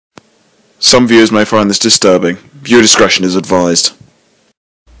Some viewers may find this disturbing. Viewer discretion is advised.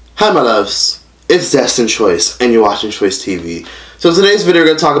 Hi my loves, it's Destin Choice and you're watching Choice TV. So today's video we're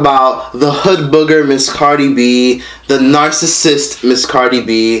going to talk about the hood booger Miss Cardi B, the narcissist Miss Cardi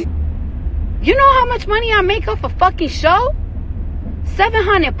B. You know how much money I make off a fucking show?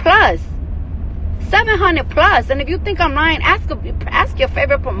 700 plus. 700 plus. And if you think I'm lying, ask your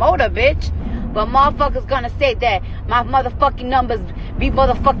favorite promoter, bitch. But motherfuckers gonna say that my motherfucking numbers be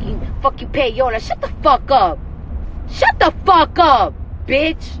motherfucking payola. Shut the fuck up. Shut the fuck up,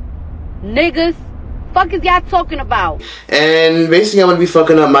 bitch. Niggas. Fuck is y'all talking about? And basically I'm gonna be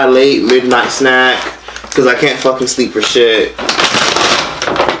fucking up my late midnight snack because I can't fucking sleep for shit.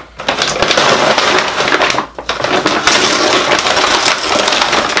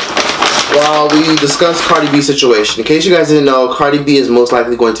 While we discuss Cardi B's situation, in case you guys didn't know, Cardi B is most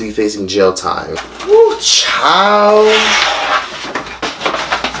likely going to be facing jail time. Woo, child.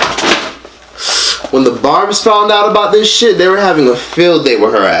 When the Barbs found out about this shit, they were having a field day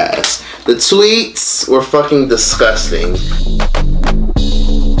with her ass. The tweets were fucking disgusting.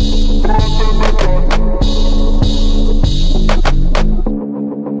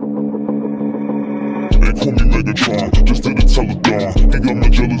 Call me Megatron, just did a telegram. He got my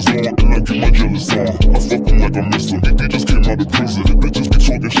jealous on, and I get my jealous on. I fuck him like I miss him. He just came out of prison. Bitches be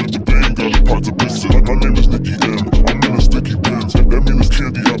talking shit, but they ain't got a pot to piss in. My name is Nicki M. I'm in a sticky Benz. That mean it's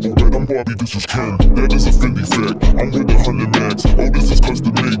candy apple red. I'm Barbie, this is Ken. That is a Philly fact. I'm with 100 max. Oh, this is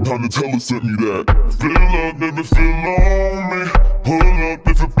custom made. Donatella sent me that. Fill up, baby, fill on me. Pull up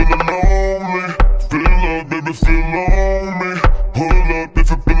if you're feeling lonely. Fill up, baby, fill on me. Pull up if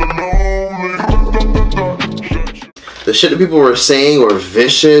you're feeling lonely. The shit that people were saying were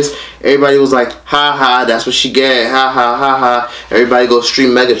vicious. Everybody was like, ha ha, that's what she get, ha ha ha ha. Everybody go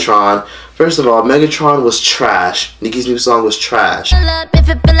stream Megatron. First of all, Megatron was trash. Nicki's new song was trash. But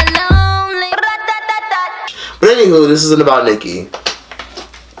anywho, this isn't about Nicki.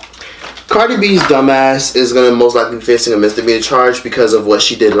 Cardi B's dumbass is going to most likely be facing a misdemeanor charge because of what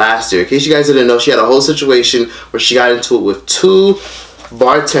she did last year. In case you guys didn't know, she had a whole situation where she got into it with two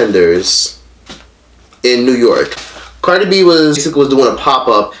bartenders in New York. Cardi B was doing a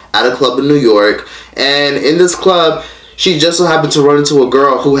pop-up at a club in New York, and in this club, she just so happened to run into a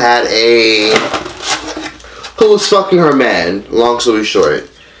girl who was fucking her man, long story short.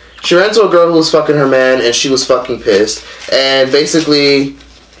 She ran into a girl who was fucking her man, and she was fucking pissed, and basically,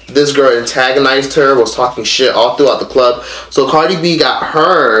 this girl antagonized her, was talking shit all throughout the club, so Cardi B got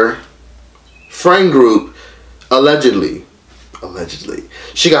her friend group, allegedly,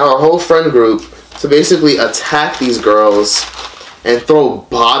 she got her whole friend group to basically attack these girls and throw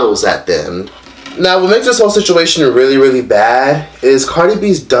bottles at them. Now, what makes this whole situation really, really bad is Cardi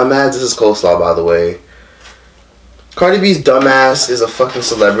B's dumbass. This is coleslaw, by the way. Cardi B's dumbass is a fucking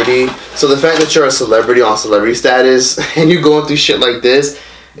celebrity. So the fact that you're a celebrity on celebrity status and you're going through shit like this,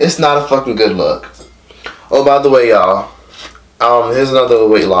 it's not a fucking good look. Oh, by the way, y'all, here's another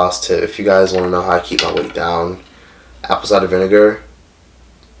weight loss tip. If you guys want to know how I keep my weight down, apple cider vinegar.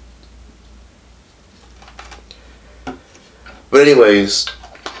 But anyways,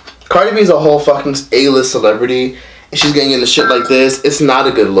 Cardi B is a whole fucking A-list celebrity, and she's getting into shit like this. It's not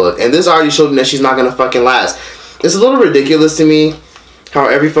a good look, and this already showed me that she's not gonna fucking last. It's a little ridiculous to me how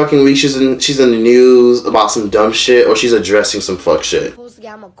every fucking week she's in the news about some dumb shit or she's addressing some fuck shit. Supposedly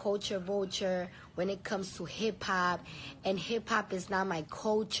I'm a culture vulture when it comes to hip hop, and hip hop is not my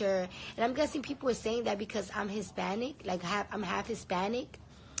culture. And I'm guessing people are saying that because I'm Hispanic, like I'm half Hispanic.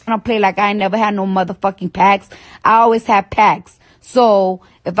 I don't play like I ain't never had no motherfucking packs. I always have packs. So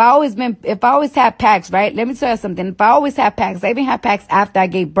if I always had packs, right? Let me tell you something. If I always had packs, I even had packs after I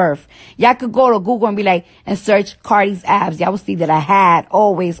gave birth. Y'all could go to Google and be like, and search Cardi's abs. Y'all will see that I had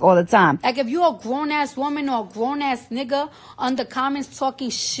always, all the time. Like if you're a grown ass woman or a grown ass nigga on the comments talking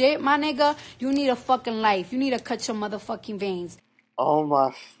shit, my nigga, you need a fucking life. You need to cut your motherfucking veins. Oh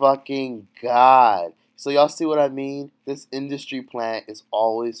my fucking god. So y'all see what I mean? This industry plant is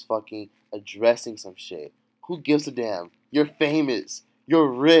always fucking addressing some shit. Who gives a damn? You're famous. You're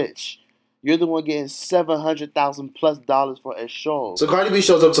rich. You're the one getting $700,000+ for a show. So Cardi B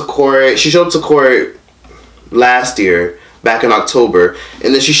shows up to court. She showed up to court last year, back in October.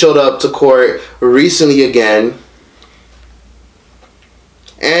 And then she showed up to court recently again.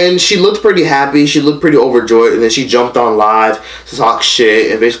 And she looked pretty happy. She looked pretty overjoyed. And then she jumped on live to talk shit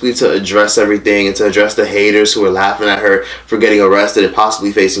and basically to address everything and to address the haters who were laughing at her for getting arrested and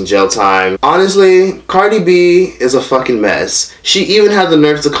possibly facing jail time. Honestly, Cardi B is a fucking mess. She even had the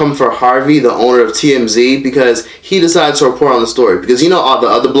nerve to come for Harvey, the owner of TMZ, because he decided to report on the story. Because you know all the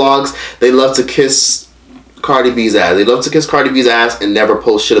other blogs, they love to kiss Cardi B's ass. They love to kiss Cardi B's ass and never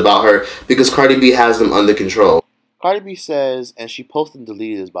post shit about her because Cardi B has them under control. Cardi B says, and she posted and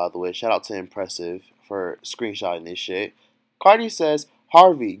deleted this, by the way. Shout out to Impressive for screenshotting this shit. Cardi says,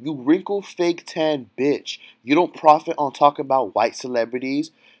 Harvey, you wrinkle fake tan bitch. You don't profit on talking about white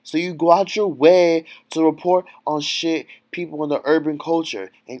celebrities. So you go out your way to report on shit people in the urban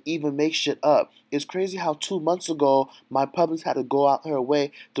culture and even make shit up. It's crazy how 2 months ago my publicist had to go out her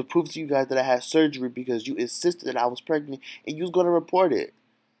way to prove to you guys that I had surgery because you insisted that I was pregnant and you was going to report it.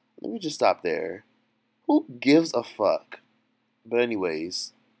 Let me just stop there. Who gives a fuck? But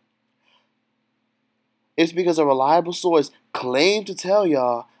anyways, it's because a reliable source claimed to tell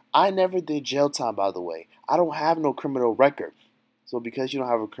y'all I never did jail time, by the way. I don't have no criminal record. So because you don't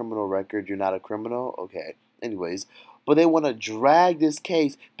have a criminal record, you're not a criminal? Okay. Anyways, but they want to drag this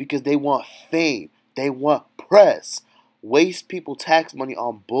case because they want fame. They want press. Waste people tax money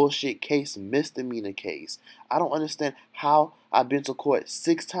on bullshit case, misdemeanor case. I don't understand how I've been to court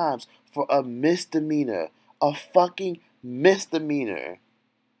 6 times for a misdemeanor. A fucking misdemeanor.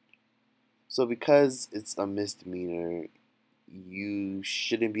 So because it's a misdemeanor, you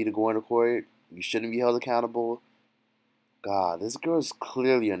shouldn't be going to court. You shouldn't be held accountable. God, this girl is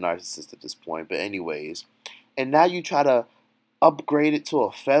clearly a narcissist at this point. But anyways, and now you try to upgrade it to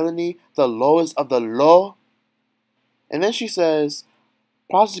a felony, the lowest of the low. And then she says,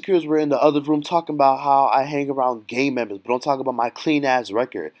 prosecutors were in the other room talking about how I hang around gang members, but don't talk about my clean ass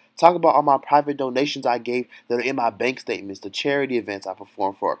record. Talk about all my private donations I gave that are in my bank statements, the charity events I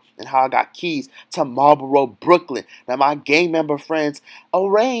performed for, and how I got keys to Marlboro, Brooklyn, that my gang member friends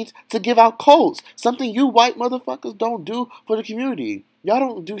arranged to give out codes. Something you white motherfuckers don't do for the community. Y'all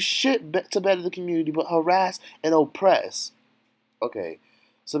don't do shit to better the community but harass and oppress. Okay,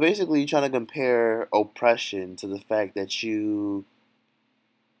 so basically you're trying to compare oppression to the fact that you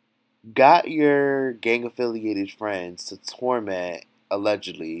got your gang-affiliated friends to torment,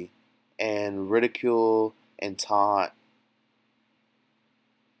 allegedly, and ridicule and taunt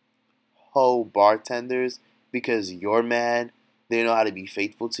hoe bartenders because your man didn't know how to be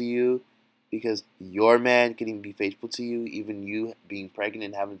faithful to you, because your man couldn't even be faithful to you, even you being pregnant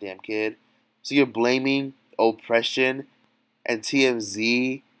and having a damn kid. So you're blaming oppression and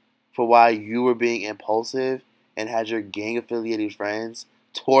TMZ for why you were being impulsive and had your gang-affiliated friends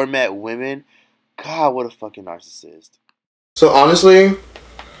torment women. God, what a fucking narcissist. So honestly,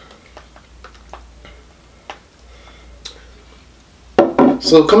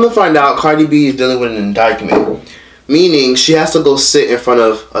 so come to find out, Cardi B is dealing with an indictment. Meaning she has to go sit in front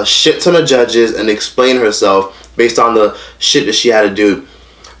of a shit ton of judges and explain herself based on the shit that she had to do.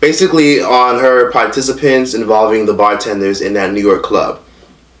 Basically on her participants involving the bartenders in that New York club.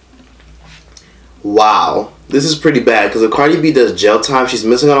 Wow. This is pretty bad because if Cardi B does jail time, she's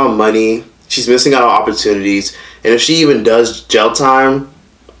missing out on money. She's missing out on opportunities. And if she even does jail time,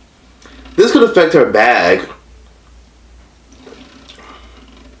 this could affect her bag.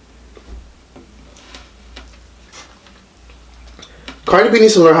 Cardi B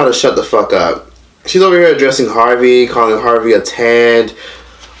needs to learn how to shut the fuck up. She's over here addressing Harvey, calling Harvey a tanned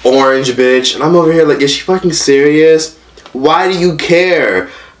orange bitch. And I'm over here like, is she fucking serious? Why do you care?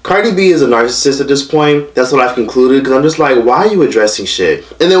 Cardi B is a narcissist at this point. That's what I've concluded. Because I'm just like, why are you addressing shit?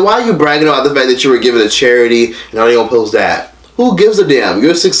 And then why are you bragging about the fact that you were given a charity and how you don't post that? Who gives a damn?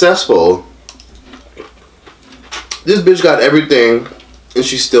 You're successful. This bitch got everything and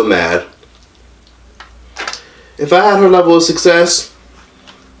she's still mad. If I had her level of success,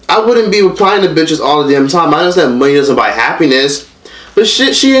 I wouldn't be replying to bitches all the damn time. I understand money doesn't buy happiness, but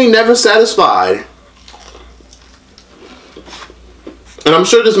shit, she ain't never satisfied. And I'm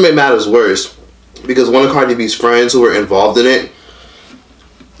sure this made matters worse because one of Cardi B's friends who were involved in it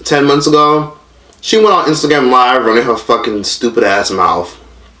 10 months ago, she went on Instagram Live running her fucking stupid ass mouth.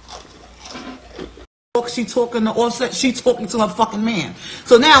 She talking to Offset, she talking to her fucking man.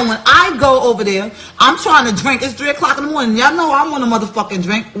 So now when I go over there, I'm trying to drink. It's 3 o'clock in the morning. Y'all know I want a motherfucking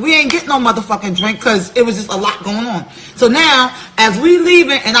drink. We ain't getting no motherfucking drink because it was just a lot going on. So now, as we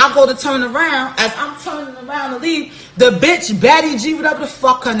leaving and I go to turn around, as I'm turning around to leave, the bitch, Batty G, whatever the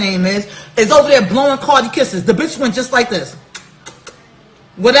fuck her name is over there blowing Cardi kisses. The bitch went just like this.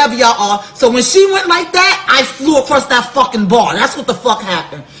 Whatever y'all are. So when she went like that, I flew across that fucking bar. That's what the fuck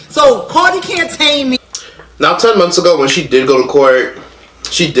happened. So Cardi can't tame me. Now 10 months ago when she did go to court,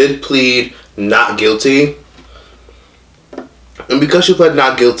 she did plead not guilty. And because she pled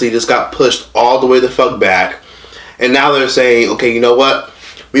not guilty, this got pushed all the way the fuck back. And now they're saying, okay, you know what?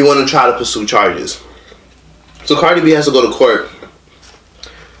 We want to try to pursue charges. So Cardi B has to go to court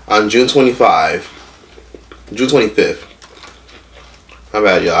on June 25. June 25th. My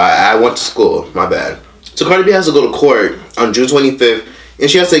bad, y'all. I went to school. My bad. So Cardi B has to go to court on June 25th, and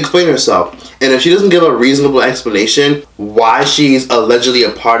she has to explain herself. And if she doesn't give a reasonable explanation why she's allegedly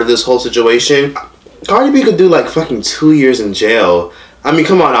a part of this whole situation, Cardi B could do like fucking 2 years in jail. I mean,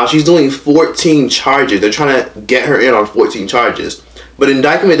 come on now. She's doing 14 charges. They're trying to get her in on 14 charges. But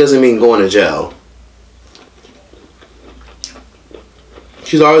indictment doesn't mean going to jail.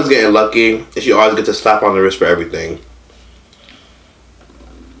 She's always getting lucky, and she always gets a slap on the wrist for everything.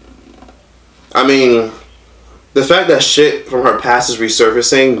 I mean, the fact that shit from her past is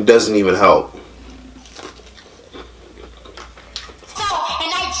resurfacing doesn't even help.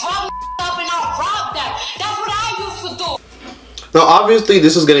 Now, obviously,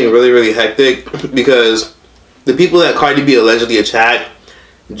 this is getting really, really hectic because the people that Cardi B allegedly attacked,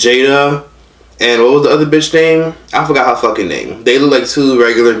 Jada, and what was the other bitch name? I forgot her fucking name. They look like two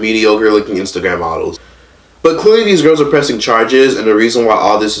regular, mediocre-looking Instagram models. But clearly, these girls are pressing charges, and the reason why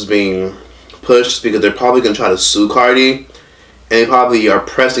all this is being pushed is because they're probably going to try to sue Cardi, and they probably are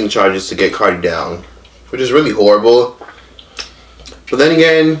pressing charges to get Cardi down, which is really horrible. But then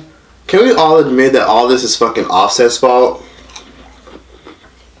again, can we all admit that all this is fucking Offset's fault?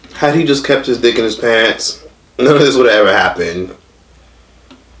 Had he just kept his dick in his pants, none of this would have ever happened.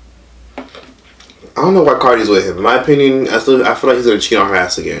 I don't know why Cardi's with him. In my opinion, I feel like he's gonna cheat on her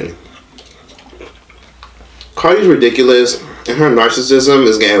ass again. Cardi's ridiculous, and her narcissism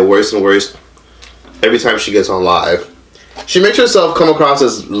is getting worse and worse every time she gets on live. She makes herself come across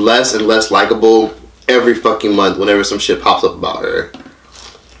as less and less likable every fucking month whenever some shit pops up about her.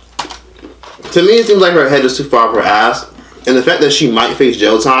 To me, it seems like her head is too far up her ass. And the fact that she might face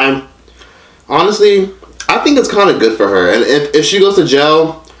jail time, honestly, I think it's kind of good for her. And if she goes to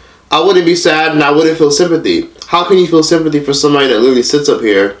jail, I wouldn't be sad and I wouldn't feel sympathy. How can you feel sympathy for somebody that literally sits up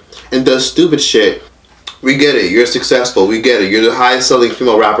here and does stupid shit? We get it. You're successful. We get it. You're the highest selling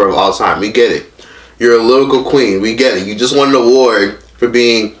female rapper of all time. We get it. You're a lyrical queen. We get it. You just won an award for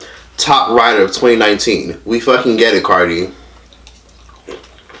being top writer of 2019. We fucking get it, Cardi.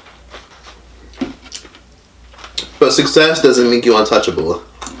 But success doesn't make you untouchable.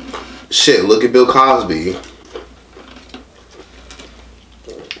 Shit, look at Bill Cosby.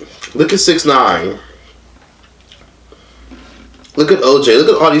 Look at 6ix9ine. Look at OJ.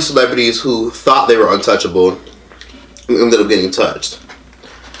 Look at all these celebrities who thought they were untouchable and ended up getting touched.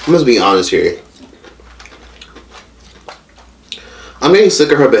 I'm just being honest here. I'm getting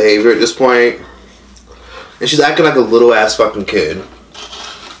sick of her behavior at this point. And she's acting like a little ass fucking kid.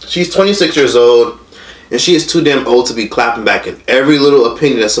 She's 26 years old. And she is too damn old to be clapping back at every little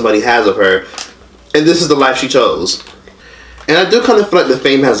opinion that somebody has of her. And this is the life she chose. And I do kind of feel like the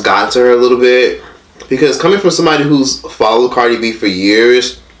fame has gotten to her a little bit. Because coming from somebody who's followed Cardi B for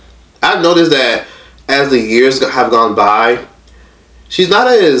years, I've noticed that as the years have gone by, she's not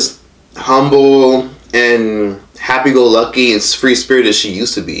as humble and happy-go-lucky and free-spirited as she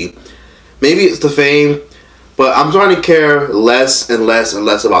used to be. Maybe it's the fame. But I'm starting to care less and less and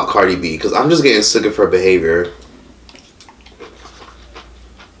less about Cardi B because I'm just getting sick of her behavior.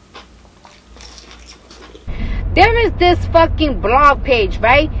 There is this fucking blog page,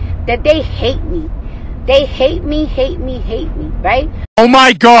 right? That they hate me. They hate me, right? Oh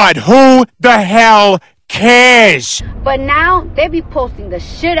my God, who the hell cares? But now they be posting the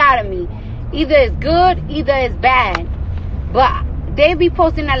shit out of me. Either it's good, either it's bad. But they be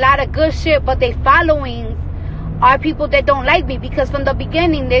posting a lot of good shit, but they followings are people that don't like me because from the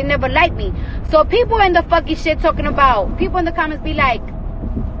beginning they never liked me. So people in the fucking shit talking about, people in the comments be like,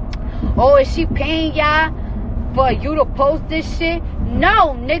 oh, is she paying y'all for you to post this shit?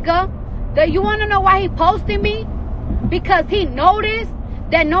 No, nigga. You wanna know why he posted me? Because he noticed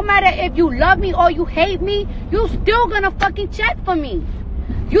that no matter if you love me or you hate me, you still gonna fucking check for me.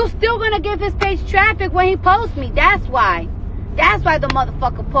 You still gonna give his page traffic when he posts me. That's why. That's why the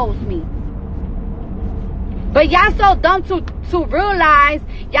motherfucker posts me. But y'all so dumb to realize,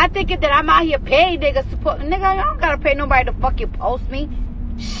 y'all thinking that I'm out here paying niggas to post. Nigga, I don't gotta pay nobody to fucking post me.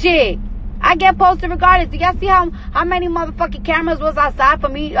 Shit. I get posted regardless. Do y'all see how many motherfucking cameras was outside for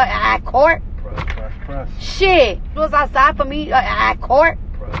me at court? Press. Shit. Was outside for me at court?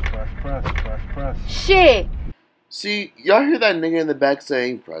 Press. Shit. See, y'all hear that nigga in the back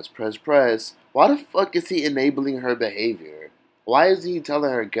saying, press. Why the fuck is he enabling her behavior? Why isn't he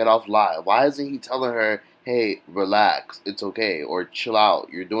telling her get off live? Why isn't he telling her, hey, relax, it's okay, or chill out,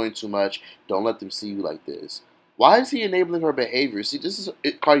 you're doing too much, don't let them see you like this? Why is he enabling her behavior? See, this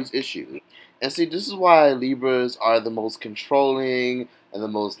is Cardi's issue. And see, this is why Libras are the most controlling and the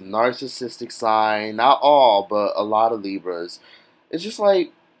most narcissistic sign. Not all, but a lot of Libras. It's just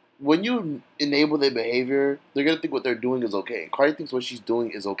like, when you enable their behavior, they're gonna think what they're doing is okay. Cardi thinks what she's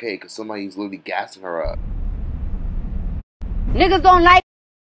doing is okay because somebody's literally gassing her up. Niggas don't like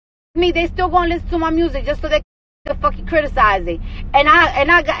me. They still gonna listen to my music just so they can fucking criticize it.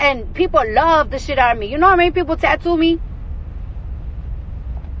 And people love the shit out of me. You know how many people tattoo me?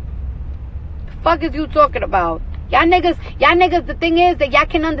 The fuck is you talking about? Y'all niggas, the thing is that y'all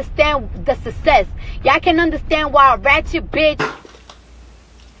can understand the success. Y'all can understand why a ratchet bitch.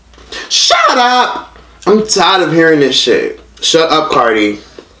 Shut up! I'm tired of hearing this shit. Shut up, Cardi.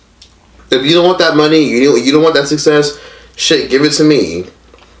 If you don't want that money, you don't want that success, shit, give it to me.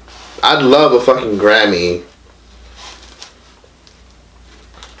 I'd love a fucking Grammy.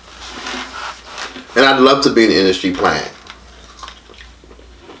 And I'd love to be in the industry plant.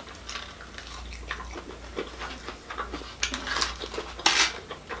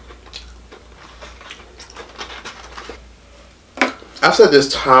 I've said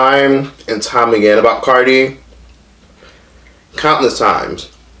this time and time again about Cardi. Countless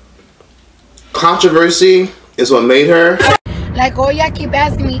times. Controversy is what made her. Like, oh, y'all keep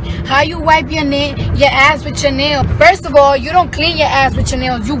asking me how you wipe your ass with your nail. First of all, you don't clean your ass with your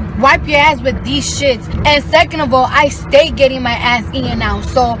nails. You wipe your ass with these shits. And second of all, I stay getting my ass in now.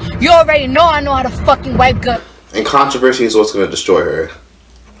 So you already know I know how to fucking wipe good. And controversy is what's going to destroy her.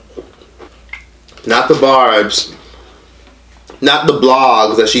 Not the barbs. Not the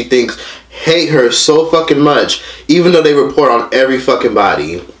blogs that she thinks hate her so fucking much, even though they report on every fucking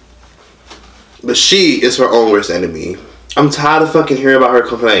body. But she is her own worst enemy. I'm tired of fucking hearing about her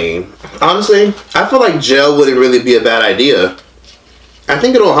complain. Honestly, I feel like jail wouldn't really be a bad idea. I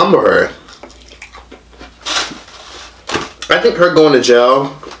think it'll humble her. I think her going to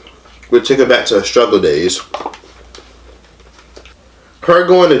jail would take her back to her struggle days. Her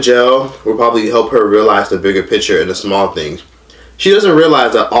going to jail will probably help her realize the bigger picture and the small things. She doesn't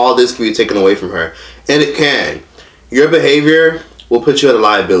realize that all this can be taken away from her. And it can. Your behavior will put you at a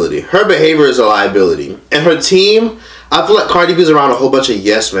liability. Her behavior is a liability. And her team, I feel like Cardi B's around a whole bunch of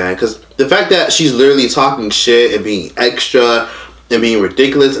yes man. Because the fact that she's literally talking shit and being extra and being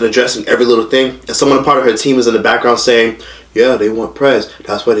ridiculous and addressing every little thing. And someone part of her team is in the background saying, yeah, they want press.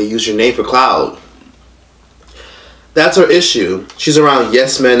 That's why they use your name for clout. That's her issue. She's around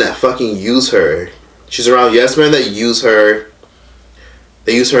yes men that fucking use her. She's around yes men that use her.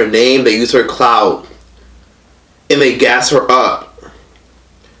 They use her name, they use her clout, and they gas her up.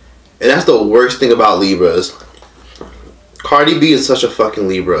 And that's the worst thing about Libras. Cardi B is such a fucking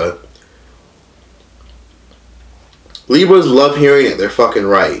Libra. Libras love hearing that they're fucking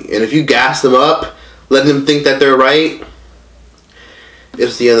right. And if you gas them up, letting them think that they're right,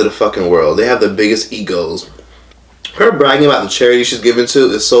 it's the end of the fucking world. They have the biggest egos. Her bragging about the charity she's given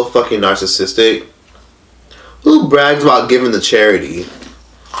to is so fucking narcissistic. Who brags about giving the charity?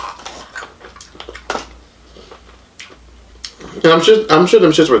 And I'm sure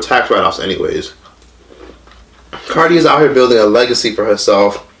them shits were tax write-offs anyways. Cardi is out here building a legacy for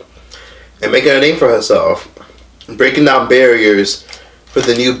herself and making a name for herself. Breaking down barriers for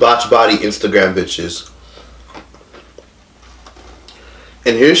the new botch body Instagram bitches.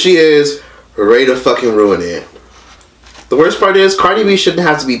 And here she is, ready to fucking ruin it. The worst part is, Cardi B shouldn't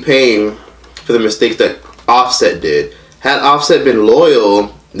have to be paying for the mistakes that Offset did. Had Offset been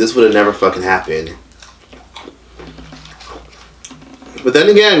loyal, this would have never fucking happened. But then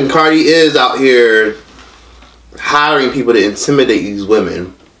again, Cardi is out here hiring people to intimidate these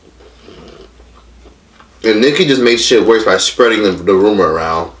women. And Nicki just made shit worse by spreading the rumor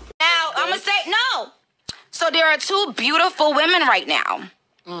around. Now, I'm going to say no. So there are two beautiful women right now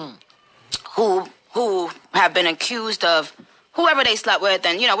who have been accused of whoever they slept with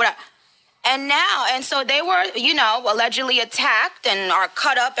and, you know, whatever. And so they were, you know, allegedly attacked and are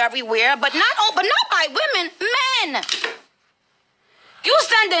cut up everywhere, but not by women, men. You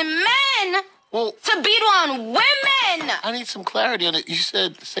sending men to beat on women. I need some clarity on it. You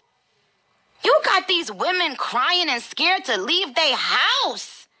said... You got these women crying and scared to leave their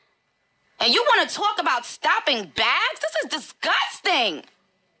house. And you want to talk about stopping bags? This is disgusting.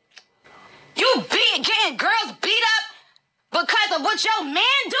 You getting girls beat up because of what your man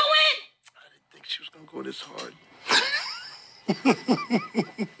doing? I didn't think she was going to go this hard.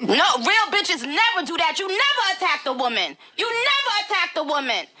 No, real bitches never do that. You never attack the woman. You never attack the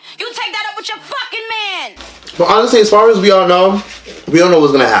woman. You take that up with your fucking man. But honestly, as far as we all know, we don't know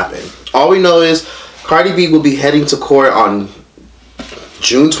what's going to happen. All we know is Cardi B will be heading to court on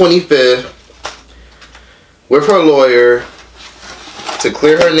June 25th with her lawyer to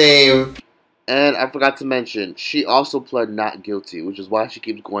clear her name. And I forgot to mention, she also pled not guilty, which is why she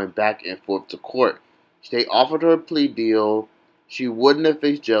keeps going back and forth to court. They offered her a plea deal. she wouldn't have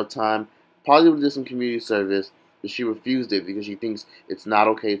faced jail time, probably would have did some community service, but she refused it because she thinks it's not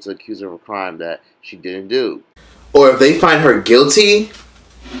okay to accuse her of a crime that she didn't do. Or if they find her guilty,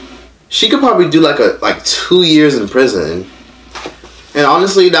 she could probably do like 2 years in prison. And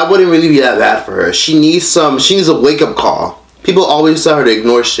honestly, that wouldn't really be that bad for her. She needs a wake-up call. People always tell her to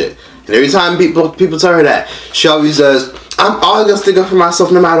ignore shit. And every time people tell her that, she always says, I'm always gonna stick up for myself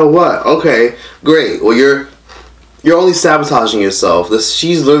no matter what. Okay, great. Well, you're only sabotaging yourself.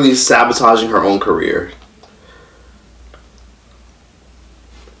 She's literally sabotaging her own career.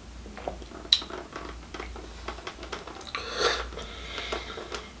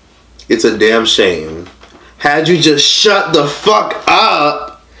 It's a damn shame. Had you just shut the fuck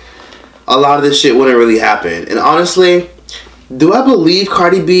up, a lot of this shit wouldn't really happen. And honestly, do I believe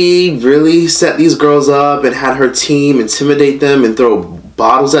Cardi B really set these girls up and had her team intimidate them and throw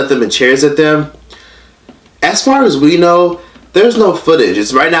bottles at them and chairs at them? As far as we know, there's no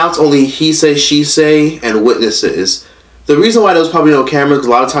footage. Right now it's only he say, she say, and witnesses. The reason why there's probably no cameras, because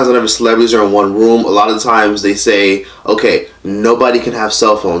a lot of times whenever celebrities are in one room, a lot of times they say, okay, nobody can have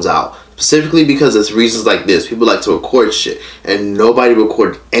cell phones out. Specifically because it's reasons like this. People like to record shit, and nobody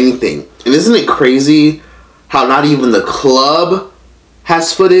recorded anything. And isn't it crazy how not even the club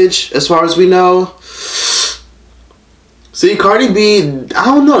has footage, as far as we know? See, Cardi B, I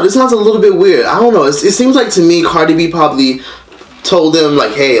don't know. This sounds a little bit weird. I don't know. It seems like to me, Cardi B probably told them,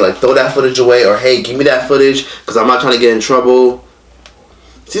 like, hey, like, throw that footage away, or hey, give me that footage, because I'm not trying to get in trouble.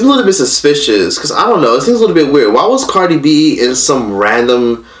 It seems a little bit suspicious, because I don't know. It seems a little bit weird. Why was Cardi B in some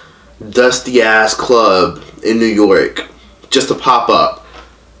random dusty ass club in New York just to pop up?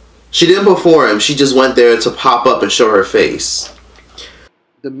 She didn't perform, she just went there to pop up and show her face.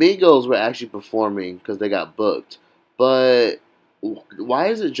 The Migos were actually performing because they got booked, but why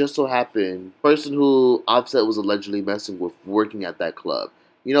does it just so happen the person who Offset was allegedly messing with working at that club?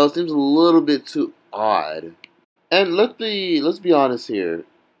 You know, it seems a little bit too odd. And let's be honest here.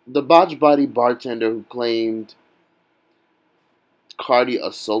 The Botch Body bartender who claimed Cardi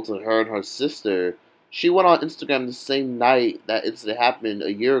assaulted her and her sister, she went on Instagram the same night that incident happened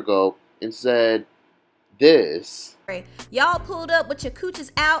a year ago and said this. Y'all pulled up with your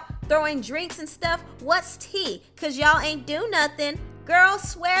cooches out, throwing drinks and stuff. What's tea? Cause y'all ain't do nothing.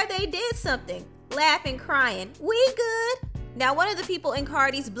 Girls swear they did something. Laughing, crying. We good. Now, one of the people in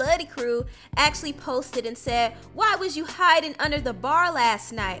Cardi's bloody crew actually posted and said, why was you hiding under the bar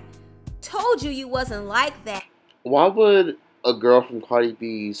last night? Told you wasn't like that. Why would a girl from Cardi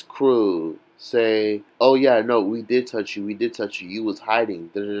B's crew say, oh yeah, no, we did touch you, you was hiding,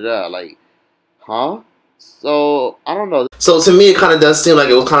 da-da-da, like, huh? So, I don't know. So to me, it kind of does seem like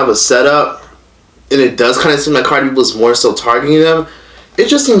it was kind of a setup, and it does kind of seem like Cardi B was more so targeting them. It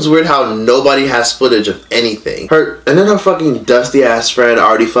just seems weird how nobody has footage of anything. And then her fucking dusty ass friend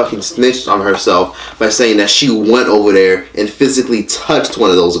already fucking snitched on herself by saying that she went over there and physically touched one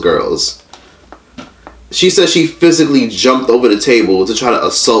of those girls. She said she physically jumped over the table to try to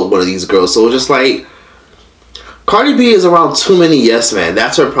assault one of these girls. So it's just like, Cardi B is around too many yes men.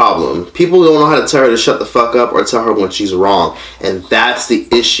 That's her problem. People don't know how to tell her to shut the fuck up or tell her when she's wrong. And that's the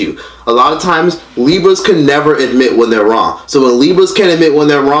issue. A lot of times, Libras can never admit when they're wrong. So when Libras can't admit when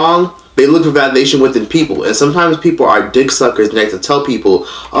they're wrong, they look for validation within people. And sometimes people are dick suckers next to tell people,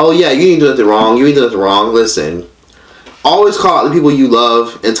 oh yeah, you didn't do nothing wrong. You didn't do nothing wrong. Listen. Always call out the people you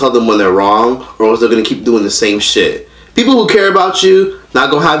love and tell them when they're wrong, or else they're going to keep doing the same shit. People who care about you, not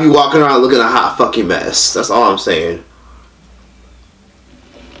going to have you walking around looking a hot fucking mess. That's all I'm saying.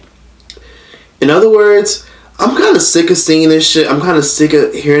 In other words, I'm kind of sick of seeing this shit. I'm kind of sick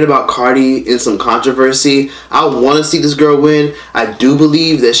of hearing about Cardi in some controversy. I want to see this girl win. I do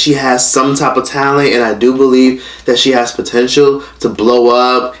believe that she has some type of talent, and I do believe that she has potential to blow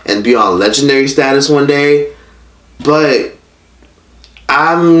up and be on legendary status one day. But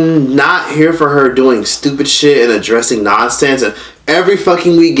I'm not here for her doing stupid shit and addressing nonsense and every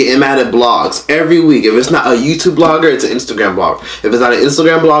fucking week getting mad at blogs. Every week. If it's not a YouTube blogger, it's an Instagram blogger. If it's not an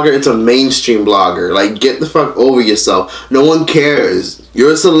Instagram blogger, it's a mainstream blogger. Like, get the fuck over yourself. No one cares.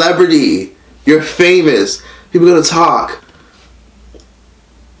 You're a celebrity. You're famous. People are gonna talk.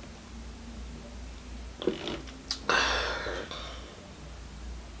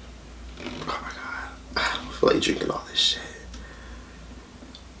 I feel like drinking all this shit.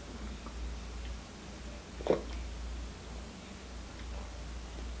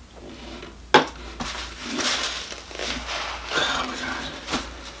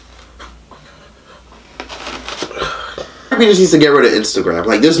 Cardi B just needs to get rid of Instagram.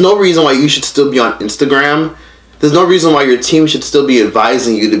 Like, there's no reason why you should still be on Instagram. There's no reason why your team should still be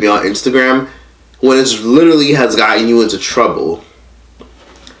advising you to be on Instagram when it literally has gotten you into trouble.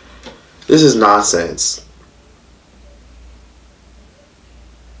 This is nonsense.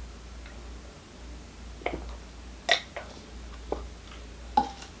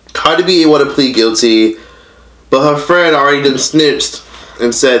 Cardi B wanted to plead guilty, but her friend already done snitched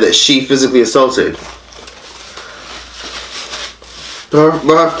and said that she physically assaulted. But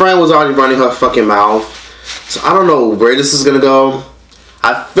her friend was already running her fucking mouth. So I don't know where this is gonna go.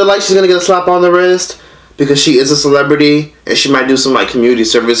 I feel like she's gonna get a slap on the wrist because she is a celebrity and she might do some like community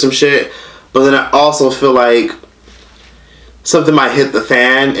service, some shit. But then I also feel like something might hit the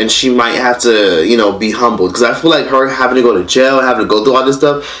fan and she might have to, you know, be humbled. Because I feel like her having to go to jail, having to go through all this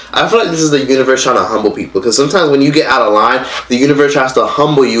stuff, I feel like this is the universe trying to humble people. Because sometimes when you get out of line, the universe tries to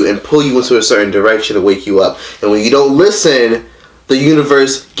humble you and pull you into a certain direction to wake you up. And when you don't listen, the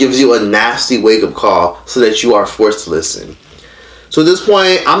universe gives you a nasty wake-up call so that you are forced to listen. So at this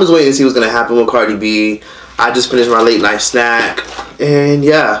point, I'm just waiting to see what's going to happen with Cardi B. I just finished my late night snack. And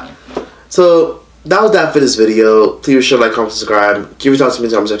yeah. So that was that for this video. Please be sure to like, comment, subscribe. Give your thoughts to me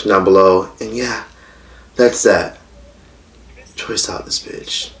in the comment section down below. And yeah, that's that. Choice out this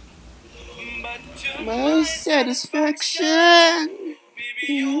bitch. My satisfaction,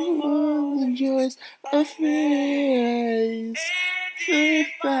 you only joys of face. If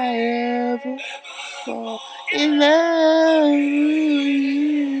I ever fall in love,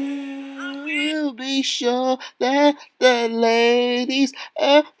 you'll be sure that the ladies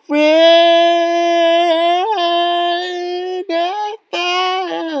are afraid. If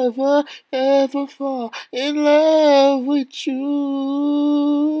I ever fall in love with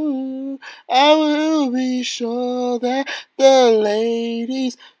you, I will be sure that the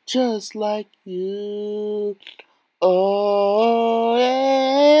ladies just like you. Oh yeah.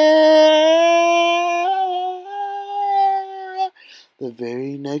 The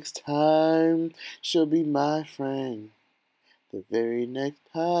very next time she'll be my friend. The very next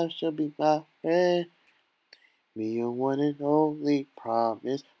time she'll be my friend. Me your one and only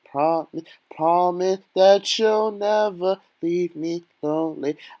promise, promise, promise that you'll never leave me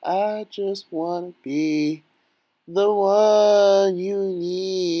lonely. I just wanna be the one you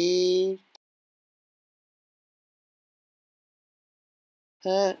need.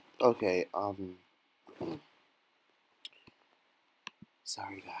 Okay,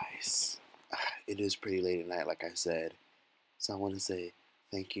 sorry guys. It is pretty late at night, like I said. So I want to say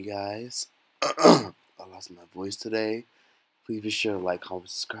thank you guys. I lost my voice today. Please be sure to like, comment,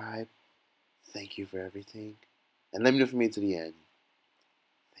 subscribe. Thank you for everything. And let me know if you made it to the end.